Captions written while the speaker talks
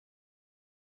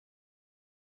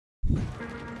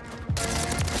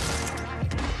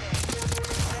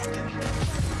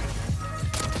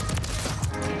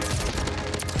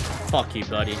Fuck you,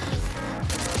 buddy.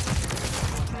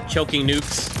 Choking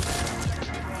nukes.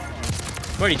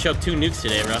 I've already choked 2 nukes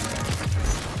today, bro.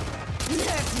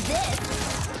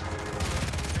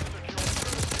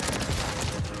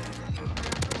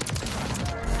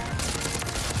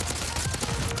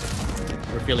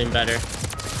 We're feeling better.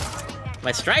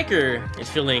 My striker is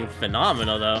feeling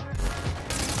phenomenal, though.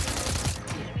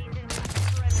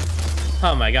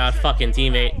 Oh my god, fucking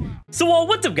teammate. So,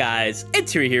 what's up, guys?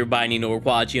 It's here by Nino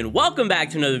and welcome back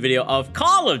to another video of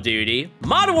Call of Duty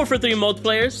Modern Warfare 3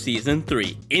 Multiplayer Season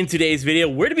 3. In today's video,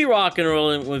 we're to be rocking and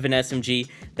rolling with an SMG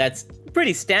that's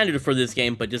pretty standard for this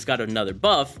game, but just got another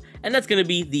buff, and that's going to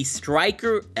be the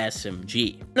Striker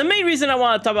SMG. The main reason I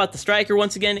want to talk about the Striker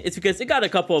once again is because it got a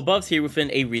couple of buffs here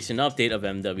within a recent update of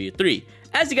MW3.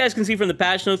 As you guys can see from the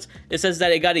patch notes, it says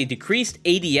that it got a decreased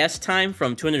ADS time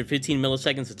from 215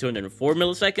 milliseconds to 204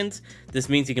 milliseconds. This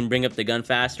means you can bring up the gun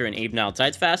faster and aim down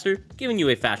sights faster, giving you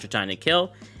a faster time to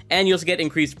kill. And you also get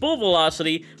increased bullet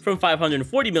velocity from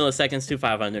 540 milliseconds to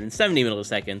 570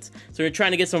 milliseconds. So when you're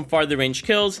trying to get some farther range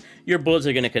kills, your bullets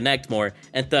are going to connect more,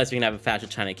 and thus you're going to have a faster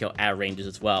time to kill at ranges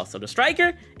as well. So the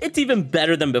Striker, it's even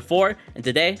better than before, and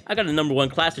today I got a #1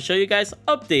 class to show you guys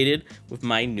updated with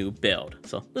my new build.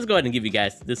 So let's go ahead and give you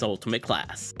guys this ultimate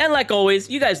class. And like always,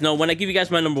 you guys know when I give you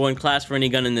guys my #1 class for any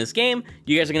gun in this game,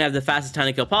 you guys are going to have the fastest time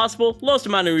to kill possible, lowest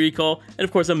amount of recoil, and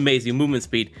of course amazing movement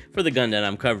speed for the gun that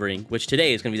I'm covering, which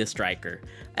today is going to be the Striker.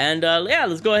 And yeah,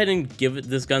 let's go ahead and give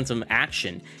this gun some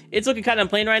action. It's looking kind of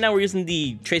plain right now. We're using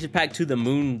the Tracer Pack to the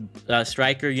Moon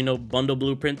Striker, you know, bundle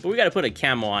blueprint, but we got to put a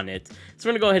camo on it. So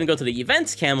we're gonna go ahead and go to the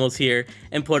events camos here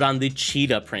and put on the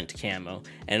cheetah print camo.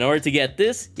 And in order to get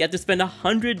this, you have to spend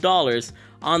 $100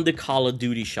 on the Call of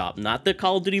Duty shop, not the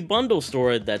Call of Duty bundle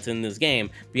store that's in this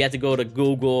game. But you have to go to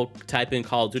Google, type in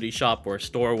Call of Duty shop or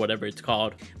store, whatever it's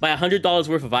called. Buy $100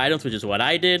 worth of items, which is what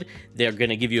I did. They're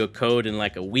gonna give you a code in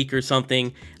like a week or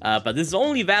something. But this is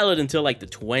only valid until like the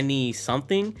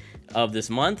 20-something of this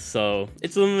month, so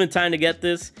it's a limited time to get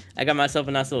this. I got myself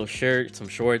a nice little shirt, some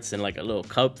shorts, and like a little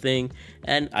cup thing,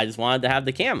 and I just wanted to have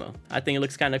the camo. I think it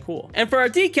looks kind of cool. And for our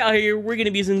decal here, we're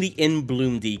gonna be using the In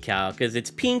Bloom decal because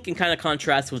it's pink and kind of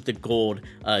contrasts with the gold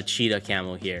cheetah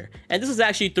camo here. And this is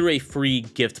actually through a free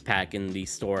gift pack in the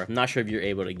store. I'm not sure if you're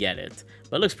able to get it,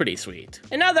 but it looks pretty sweet.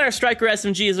 And now that our Striker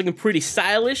SMG is looking pretty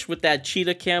stylish with that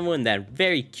cheetah camo and that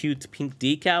very cute pink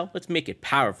decal, let's make it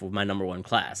powerful with my #1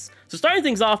 class. So starting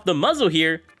things off, the muzzle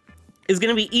here is going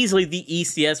to be easily the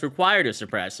ECS required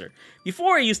suppressor.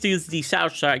 Before, I used to use the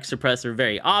South Strike suppressor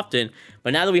very often,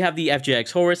 but now that we have the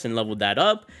FJX Horus and leveled that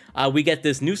up, we get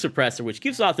this new suppressor which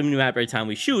keeps off the new map every time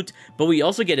we shoot, but we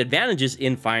also get advantages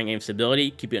in firing aim stability,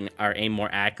 keeping our aim more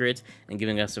accurate and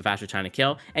giving us a faster time to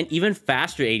kill, and even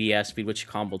faster ADS speed, which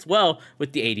combos well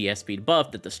with the ADS speed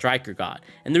buff that the Striker got.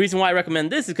 And the reason why I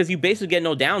recommend this is because you basically get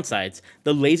no downsides.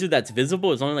 The laser that's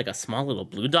visible is only like a small little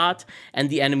blue dot, and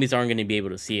the enemies aren't going to be able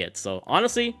to see it. So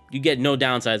honestly, you get no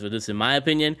downsides with this in my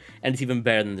opinion, and it's even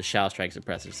better than the Shell Strike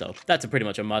suppressor. So that's pretty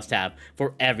much a must-have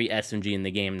for every SMG in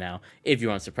the game now, if you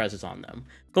want suppressors on them.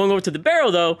 Going over to the barrel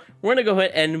though, we're going to go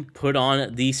ahead and put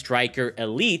on the Striker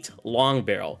Elite long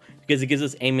barrel because it gives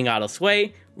us aiming out of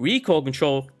sway, recoil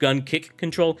control, gun kick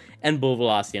control, and bullet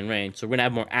velocity and range. So we're going to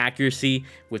have more accuracy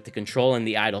with the control and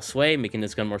the idle sway, making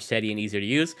this gun more steady and easier to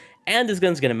use. And this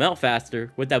gun's going to melt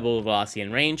faster with that bullet velocity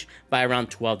and range by around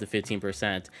 12 to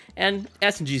 15%. And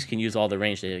SMGs can use all the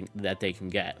range that they can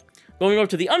get. Going over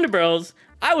to the underbarrels,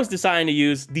 I was deciding to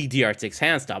use the DR6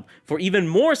 hand stop for even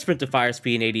more sprint to fire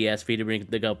speed and ADS speed to bring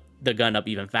the gun up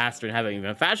even faster and have an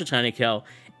even faster time to kill.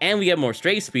 And we get more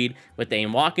straight speed with the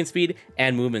aim walking speed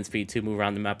and movement speed to move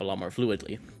around the map a lot more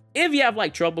fluidly. If you have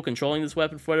like trouble controlling this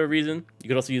weapon for whatever reason, you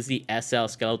could also use the SL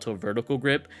Skeletal Vertical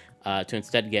Grip to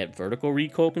instead get vertical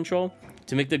recoil control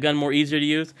to make the gun more easier to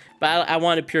use. But I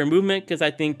wanted pure movement because I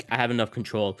think I have enough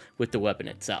control with the weapon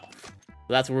itself.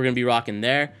 So that's what we're going to be rocking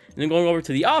there. And then going over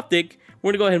to the optic,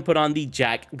 we're going to go ahead and put on the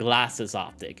Jack Glasses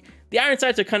optic. The iron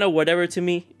sights are kind of whatever to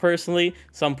me personally,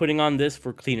 so I'm putting on this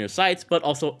for cleaner sights, but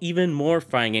also even more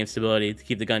firing aim stability to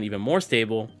keep the gun even more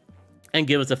stable and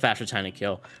give us a faster time to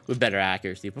kill with better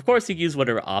accuracy. Of course, you can use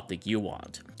whatever optic you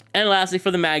want. And lastly,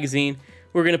 for the magazine,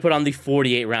 we're going to put on the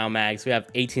 48 round mag. So we have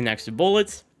 18 extra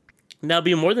bullets. And that'll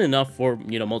be more than enough for,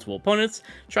 you know, multiple opponents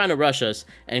trying to rush us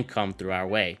and come through our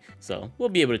way. So we'll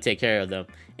be able to take care of them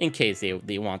in case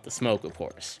they want the smoke, of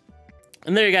course.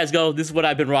 And there you guys go. This is what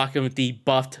I've been rocking with the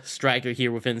buffed Striker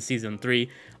here within Season 3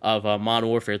 of Modern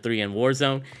Warfare 3 and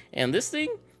Warzone. And this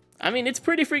thing, I mean, it's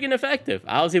pretty freaking effective.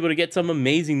 I was able to get some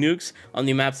amazing nukes on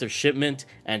the maps of Shipment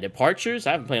and Departures.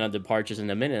 I haven't played on Departures in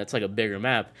a minute. It's like a bigger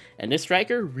map. And this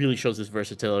striker really shows its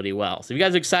versatility well. So if you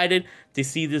guys are excited to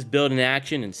see this build in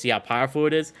action and see how powerful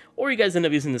it is, or you guys end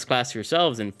up using this class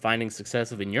yourselves and finding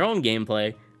success in your own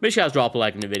gameplay, make sure you guys drop a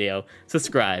like in the video,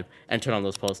 subscribe, and turn on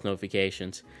those post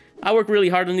notifications. I work really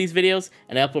hard on these videos,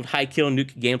 and I upload high kill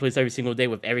nuke gameplays every single day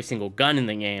with every single gun in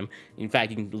the game. In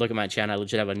fact, you can look at my channel, I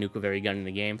legit have a nuke with every gun in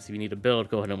the game, so if you need a build,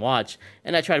 go ahead and watch.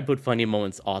 And I try to put funny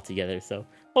moments all together, so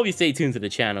hope you stay tuned to the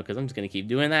channel, because I'm just going to keep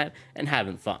doing that and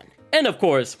having fun. And of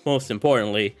course, most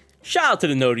importantly, shout out to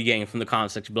the Noti gang from the comment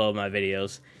section below my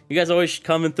videos. You guys always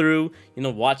coming through, you know,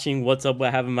 watching what's up, what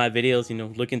I have in my videos, you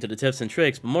know, looking into the tips and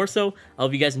tricks, but more so, I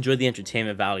hope you guys enjoy the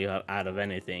entertainment value out of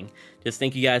anything. Just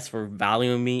thank you guys for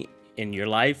valuing me in your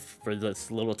life for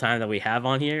this little time that we have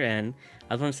on here, and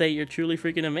I just want to say you're truly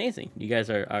freaking amazing. You guys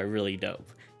are really dope.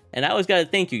 And I always got to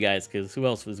thank you guys, because who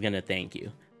else was going to thank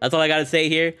you? That's all I got to say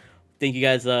here. Thank you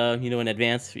guys, you know, in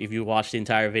advance if you watched the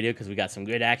entire video, because we got some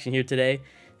good action here today.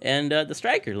 And the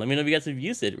striker, let me know if you guys have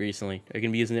used it recently. Are you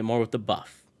going to be using it more with the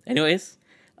buff? Anyways,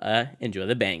 enjoy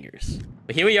the bangers.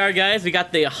 But here we are, guys. We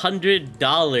got the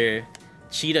 $100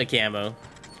 cheetah camo.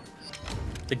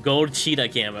 The gold cheetah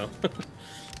camo.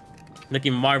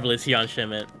 Looking marvelous here on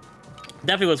Shipment.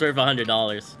 Definitely was worth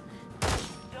 $100.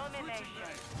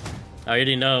 I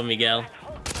already know, Miguel.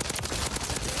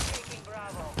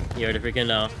 You already freaking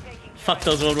know. Fuck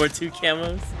those World War II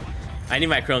camos. I need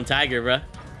my Chrome Tiger, bruh.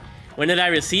 When did I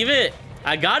receive it?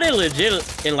 I got it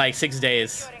legit in like 6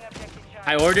 days.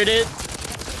 I ordered it.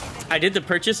 I did the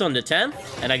purchase on the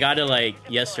 10th, and I got it like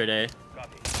yesterday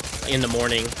in the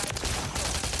morning.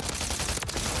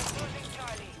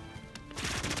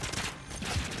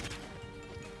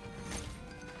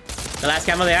 The last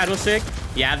camo they had was sick.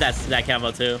 Yeah, I have that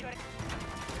camo too.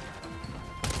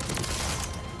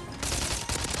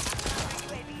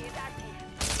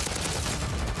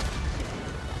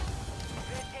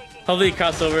 Hopefully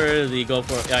cross over the go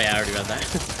for. Oh yeah, I already read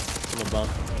that. I'm a bum.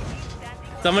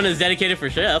 Someone is dedicated for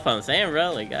sure. That's what I'm saying,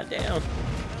 bro. Like, goddamn,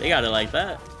 they got it like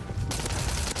that.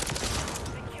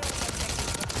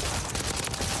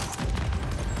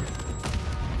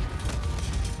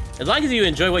 As long as you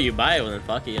enjoy what you buy, well, then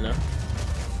fuck it, you know.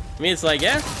 I mean, it's like,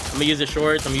 yeah, I'm gonna use the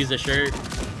shorts. I'm gonna use the shirt.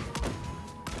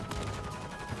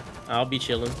 I'll be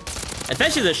chilling.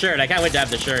 Especially the shirt. I can't wait to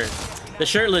have the shirt. The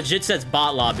shirt legit says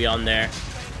bot lobby on there.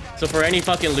 So for any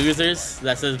fucking losers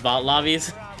that says bot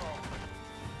lobbies,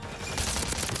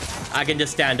 I can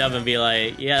just stand up and be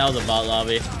like, yeah, that was a bot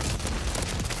lobby.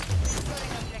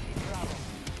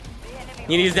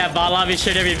 You use that bot lobby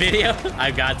shirt every video?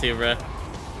 I've got to, bro.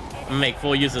 I'm gonna make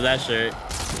full use of that shirt.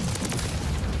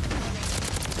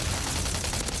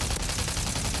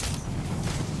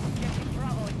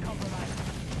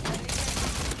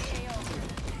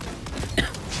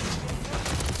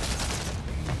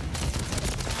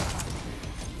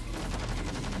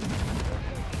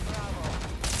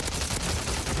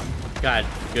 God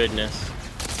goodness.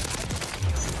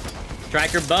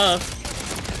 Striker buff.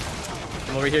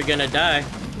 I'm over here gonna die.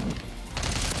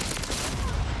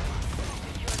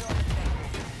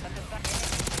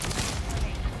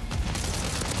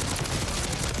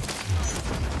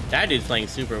 That dude's playing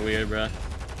super weird, bro.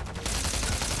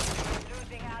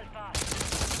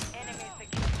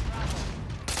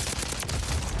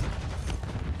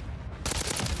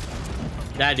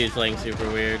 That dude's playing super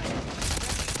weird.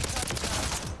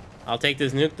 I'll take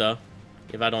this nuke though,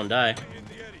 if I don't die.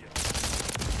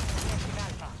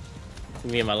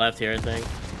 Me and my left here, I think.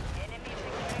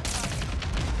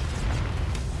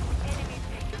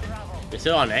 They're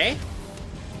still on A?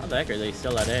 How the heck are they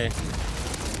still at A?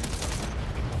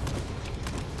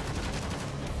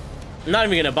 I'm not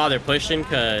even gonna bother pushing,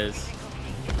 cause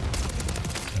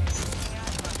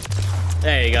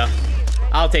there you go.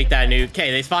 I'll take that nuke.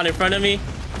 Okay, they spawned in front of me.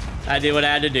 I did what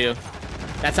I had to do.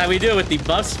 That's how we do it with the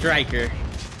buff striker.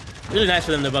 Really nice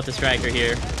for them to buff the striker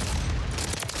here.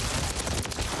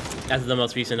 That's the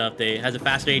most recent update. Has a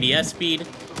faster ADS speed,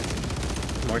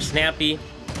 more snappy.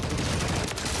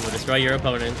 Will destroy your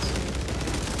opponents.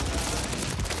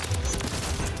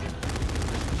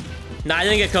 Nah, I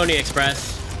didn't get Coney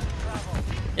Express.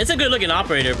 It's a good looking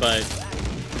operator, but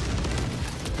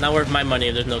not worth my money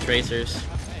if there's no tracers.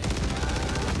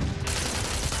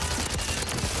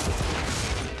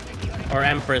 Or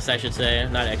Empress, I should say,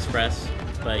 not Express,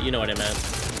 but you know what I meant.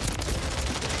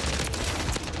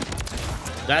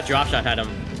 That drop shot had him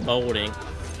folding.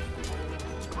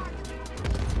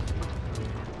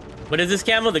 What is this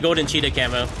camo? The golden cheetah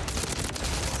camo.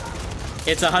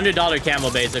 It's a $100 camo,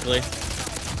 basically.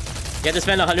 You have to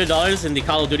spend $100 in the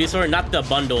Call of Duty store, not the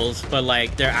bundles, but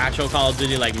like their actual Call of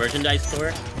Duty like merchandise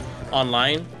store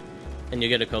online, and you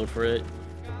get a code for it.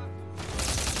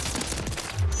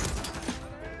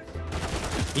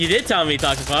 You did tell me,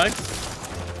 Talking Fox.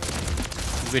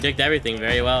 You predict everything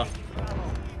very well.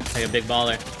 Like a big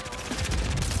baller.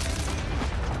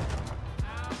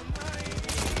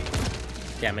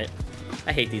 Damn it.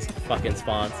 I hate these fucking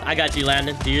spawns. I got you,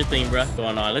 Landon. Do your thing, bro.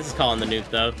 Going on. Let's just call in the nuke,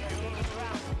 though.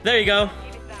 There you go.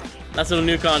 Nice little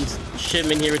nuke on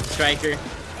shipment here with the striker.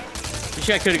 Wish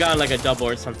I could have gotten like a double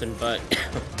or something, but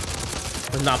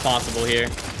it's not possible here.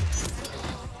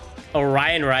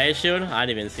 Orion Riot Shield? I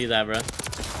didn't even see that, bro.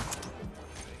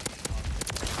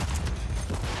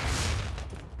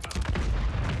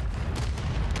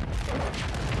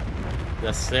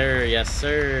 Yes, sir. Yes,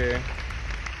 sir.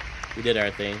 We did our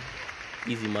thing.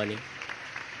 Easy money.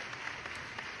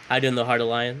 I do in the Heart of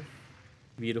Lion.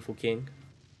 Beautiful king.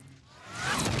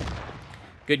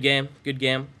 Good game. Good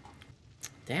game.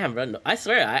 Damn, bro. I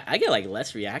swear, I get like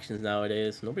less reactions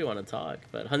nowadays. Nobody want to talk.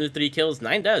 But 103 kills,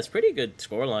 9 deaths. Pretty good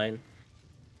scoreline.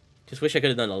 Just wish I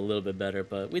could have done a little bit better.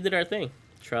 But we did our thing.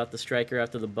 Try out the striker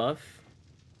after the buff.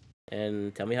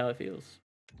 And tell me how it feels.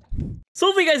 So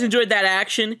hopefully you guys enjoyed that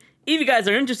action. If you guys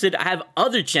are interested, I have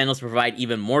other channels to provide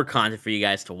even more content for you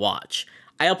guys to watch.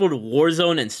 I upload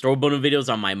Warzone and store bundle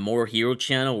videos on my More Hero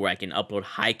channel where I can upload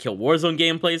high kill Warzone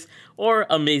gameplays or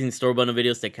amazing store bundle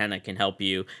videos that kind of can help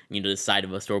you, decide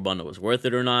if a store bundle was worth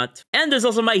it or not. And there's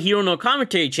also my Hero No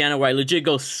Commentary channel where I legit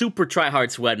go super try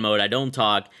hard sweat mode. I don't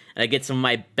talk, and I get some of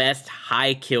my best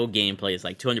high kill gameplays,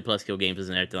 like 200 plus kill gameplays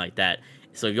and everything like that.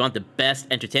 So if you want the best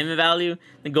entertainment value,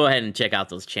 then go ahead and check out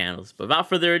those channels. But without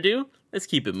further ado, let's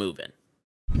keep it moving.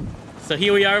 So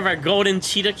here we are with our golden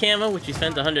cheetah camo, which we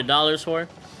spent $100 for.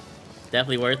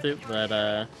 Definitely worth it, but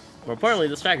more importantly,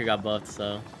 the striker got buffed,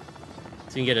 so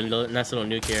you can get a nice little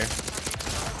nuke here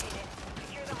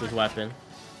with this weapon.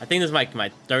 I think this is my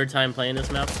third time playing this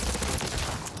map.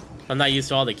 I'm not used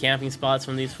to all the camping spots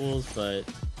from these fools, but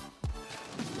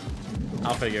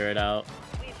I'll figure it out.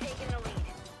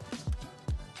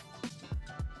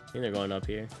 I think they're going up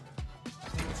here.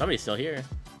 Somebody's still here.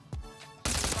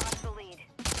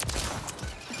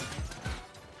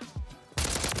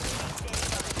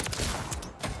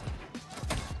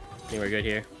 I think we're good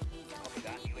here.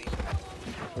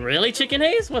 Really, Chicken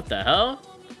Haze? What the hell?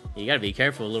 You gotta be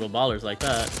careful with little ballers like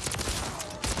that.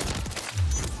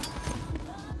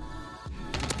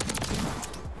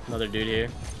 Another dude here.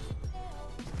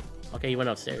 Okay, he went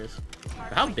upstairs.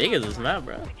 How big is this map,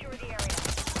 bro?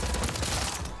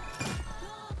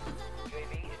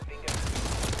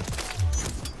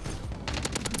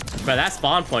 Bro, that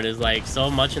spawn point is like so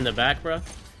much in the back, bro.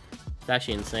 It's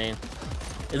actually insane.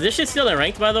 Is this shit still in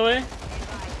ranked, by the way?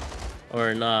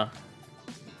 Or nah?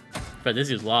 Bro, this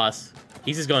dude's lost.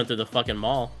 He's just going through the fucking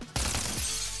mall.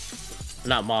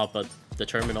 Not mall, but the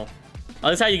terminal. Oh,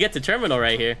 this is how you get to terminal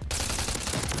right here.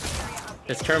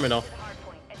 It's terminal,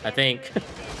 I think.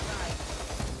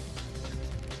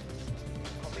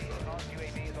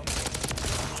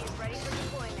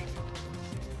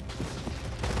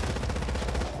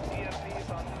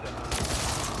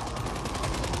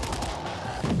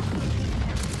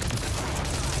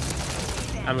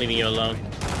 I'm leaving you alone.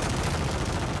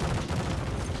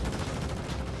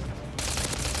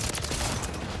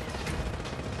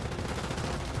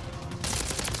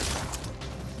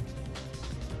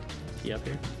 He up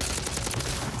here?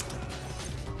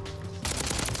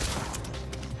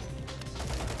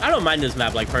 I don't mind this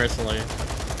map, like, personally.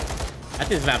 I think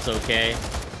this map's okay.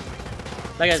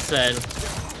 Like I said,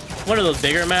 one of those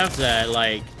bigger maps that,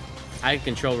 like, I can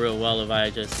control real well if I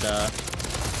just,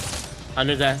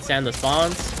 understand the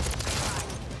spawns.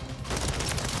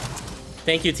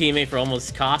 Thank you, teammate, for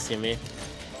almost costing me.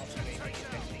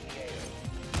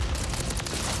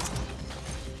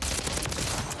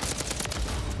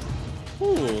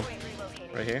 Ooh.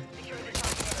 Right here.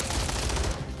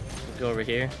 Let's go over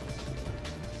here.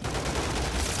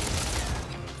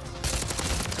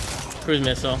 Cruise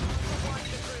missile. I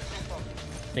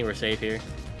think we're safe here.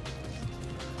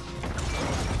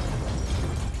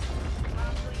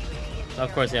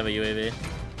 Of course they have a UAV.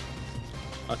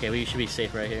 Okay, we should be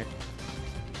safe right here.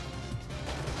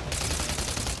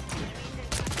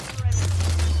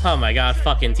 Oh my god,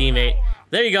 fucking teammate.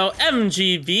 There you go,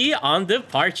 MGB on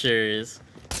departures.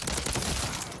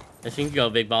 I think you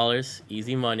go, big ballers.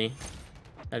 Easy money.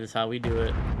 That is how we do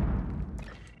it.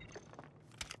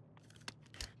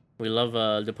 We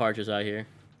love departures out here.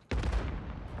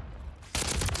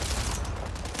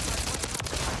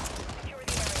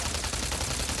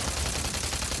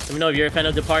 Let me know if you're a fan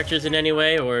of departures in any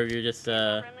way, or if you're just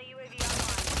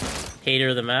Hater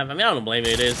of the map. I mean, I don't blame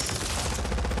it. It is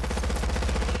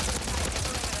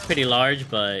pretty large,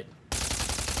 but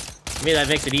I mean, that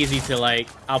makes it easy to, like,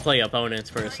 outplay opponents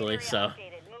personally, so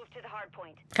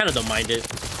kind of don't mind it.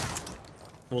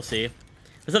 We'll see.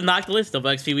 What's up, Noctilus? Double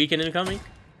XP weekend incoming.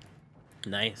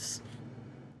 Nice.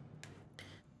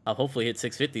 I'll hopefully hit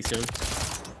 650 soon.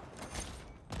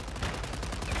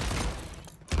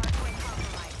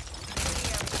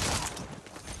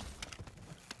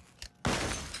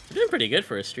 We're doing pretty good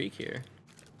for a streak here.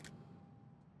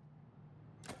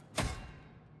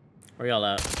 Where y'all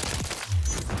at?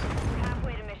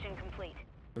 Halfway to mission complete.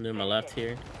 I'm doing my left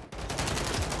here.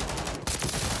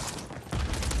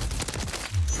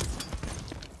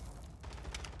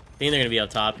 I think they're gonna be up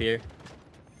top here.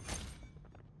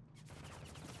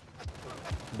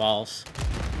 Balls.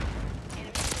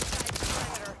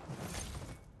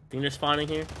 Think they're spawning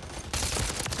here?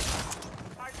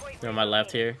 They're on my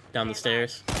left here, down the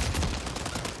stairs.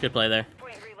 Good play there.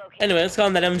 Anyway, let's call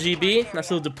him that MGB.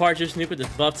 Nice little departure snoop with this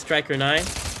buffed Striker 9.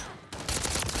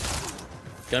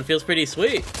 Gun feels pretty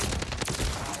sweet.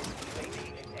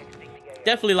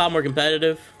 Definitely a lot more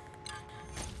competitive.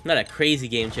 Not a crazy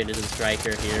game changer than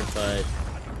Striker here, but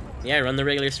yeah, run the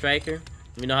regular Striker.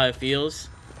 Let me know how it feels.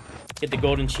 Get the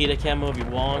golden cheetah camo if you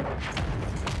want.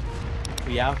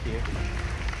 We out here.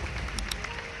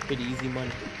 Pretty easy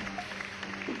money.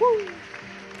 Woo!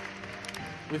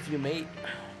 With you, mate.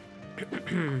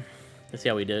 Let's see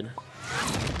how we did.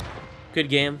 Good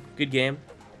game. Good game.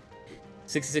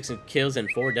 66 kills and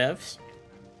 4 deaths.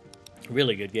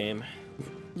 Really good game.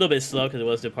 A little bit slow because it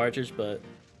was departures, but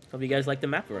hope you guys like the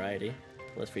map variety.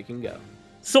 Let's freaking go.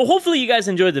 So hopefully you guys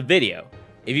enjoyed the video.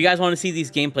 If you guys want to see these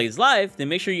gameplays live, then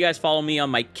make sure you guys follow me on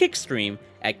my Kick stream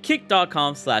at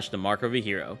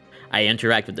kick.com/themarkofaHero. I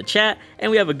interact with the chat,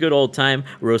 and we have a good old time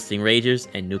roasting ragers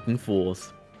and nuking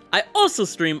fools. I also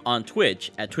stream on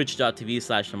Twitch at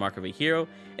twitch.tv/themarkofaHero,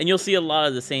 and you'll see a lot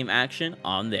of the same action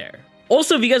on there.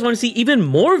 Also, if you guys want to see even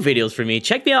more videos from me,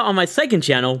 check me out on my second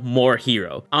channel, More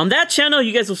Hero. On that channel,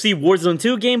 you guys will see Warzone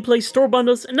 2 gameplay, store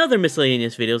bundles, and other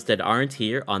miscellaneous videos that aren't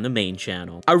here on the main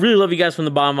channel. I really love you guys from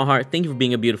the bottom of my heart. Thank you for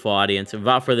being a beautiful audience. And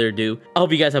without further ado, I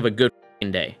hope you guys have a good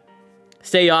day.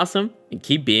 Stay awesome and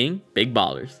keep being big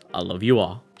ballers. I love you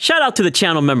all. Shout out to the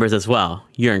channel members as well.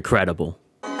 You're incredible.